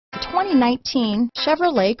2019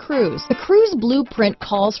 Chevrolet Cruze. The Cruze blueprint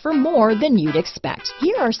calls for more than you'd expect.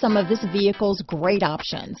 Here are some of this vehicle's great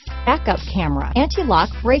options: backup camera, anti-lock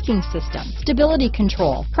braking system, stability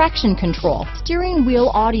control, traction control, steering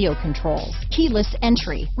wheel audio controls, keyless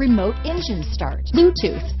entry, remote engine start,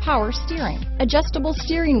 Bluetooth, power steering, adjustable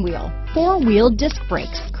steering wheel, four-wheel disc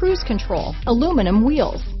brakes, cruise control, aluminum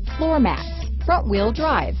wheels, floor mats, front-wheel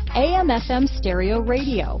drive, AM/FM stereo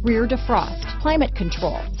radio, rear defrost, climate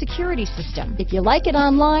control, security system. If you like it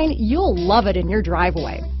online, you'll love it in your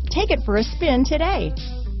driveway. Take it for a spin today.